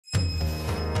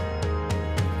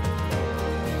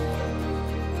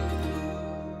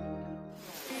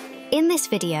In this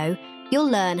video, you'll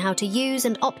learn how to use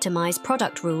and optimize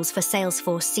product rules for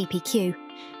Salesforce CPQ.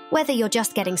 Whether you're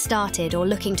just getting started or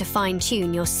looking to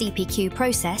fine-tune your CPQ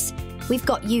process, we've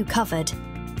got you covered.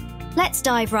 Let's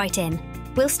dive right in.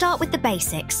 We'll start with the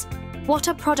basics. What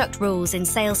are product rules in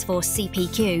Salesforce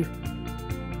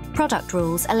CPQ? Product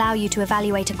rules allow you to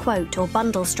evaluate a quote or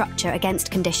bundle structure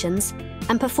against conditions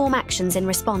and perform actions in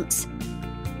response.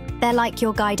 They're like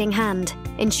your guiding hand,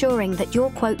 ensuring that your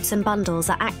quotes and bundles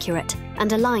are accurate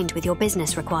and aligned with your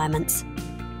business requirements.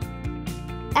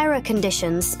 Error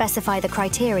conditions specify the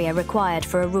criteria required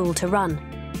for a rule to run.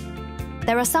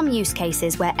 There are some use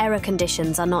cases where error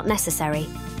conditions are not necessary.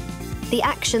 The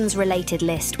actions-related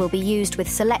list will be used with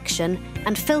selection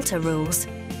and filter rules.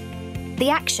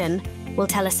 The action will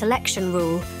tell a selection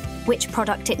rule which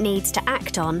product it needs to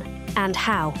act on and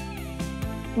how.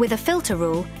 With a filter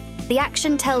rule, the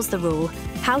action tells the rule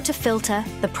how to filter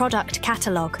the product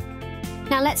catalog.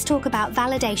 Now let's talk about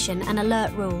validation and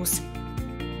alert rules.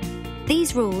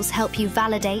 These rules help you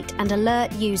validate and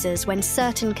alert users when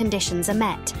certain conditions are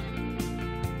met.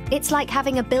 It's like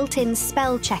having a built-in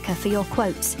spell checker for your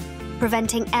quotes,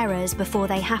 preventing errors before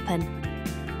they happen.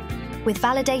 With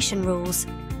validation rules,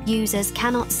 users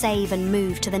cannot save and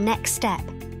move to the next step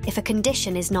if a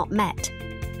condition is not met.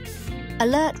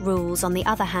 Alert rules, on the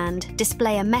other hand,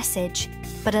 display a message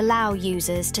but allow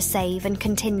users to save and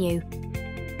continue.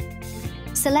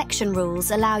 Selection rules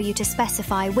allow you to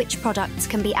specify which products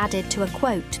can be added to a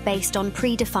quote based on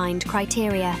predefined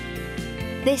criteria.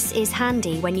 This is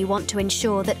handy when you want to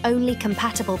ensure that only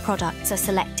compatible products are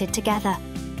selected together.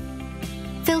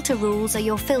 Filter rules are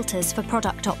your filters for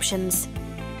product options.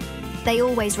 They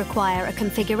always require a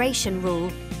configuration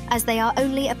rule, as they are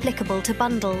only applicable to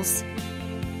bundles.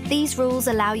 These rules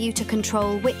allow you to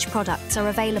control which products are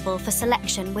available for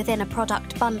selection within a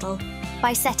product bundle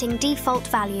by setting default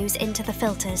values into the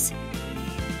filters.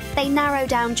 They narrow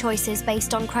down choices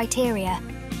based on criteria,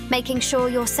 making sure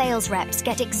your sales reps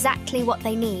get exactly what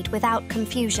they need without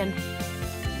confusion.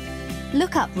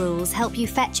 Lookup rules help you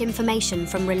fetch information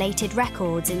from related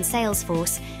records in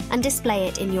Salesforce and display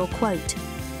it in your quote.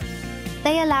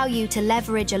 They allow you to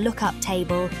leverage a lookup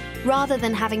table rather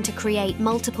than having to create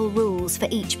multiple rules for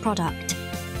each product.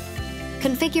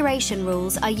 Configuration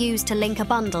rules are used to link a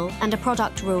bundle and a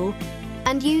product rule,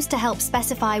 and used to help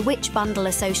specify which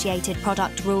bundle-associated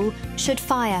product rule should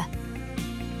fire.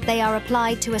 They are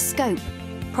applied to a scope,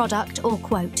 product or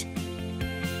quote.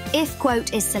 If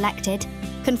quote is selected,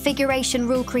 configuration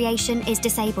rule creation is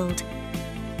disabled.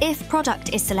 If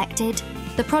product is selected,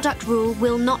 the product rule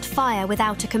will not fire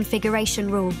without a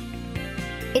configuration rule.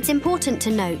 It's important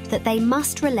to note that they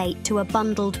must relate to a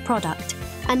bundled product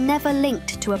and never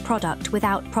linked to a product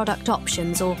without product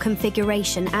options or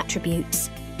configuration attributes.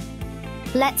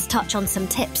 Let's touch on some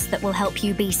tips that will help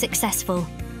you be successful.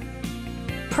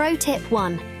 Pro tip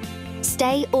 1.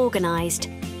 Stay organized.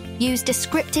 Use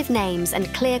descriptive names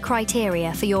and clear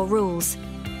criteria for your rules.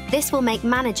 This will make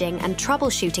managing and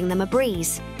troubleshooting them a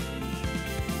breeze.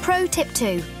 Pro tip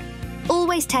 2.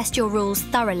 Always test your rules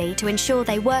thoroughly to ensure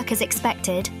they work as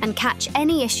expected and catch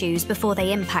any issues before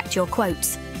they impact your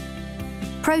quotes.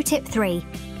 Pro tip 3.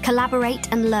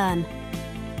 Collaborate and learn.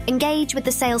 Engage with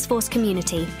the Salesforce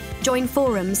community, join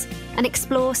forums, and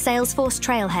explore Salesforce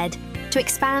Trailhead to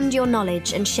expand your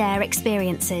knowledge and share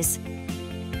experiences.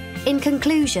 In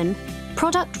conclusion,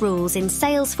 product rules in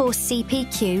Salesforce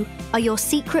CPQ are your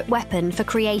secret weapon for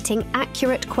creating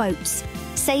accurate quotes,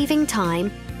 saving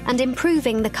time, and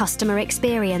improving the customer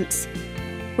experience.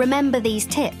 Remember these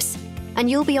tips, and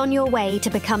you'll be on your way to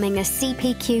becoming a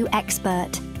CPQ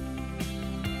expert.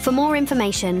 For more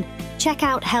information, check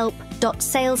out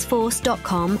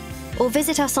help.salesforce.com or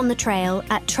visit us on the trail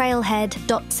at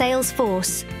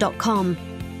trailhead.salesforce.com.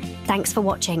 Thanks for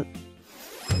watching.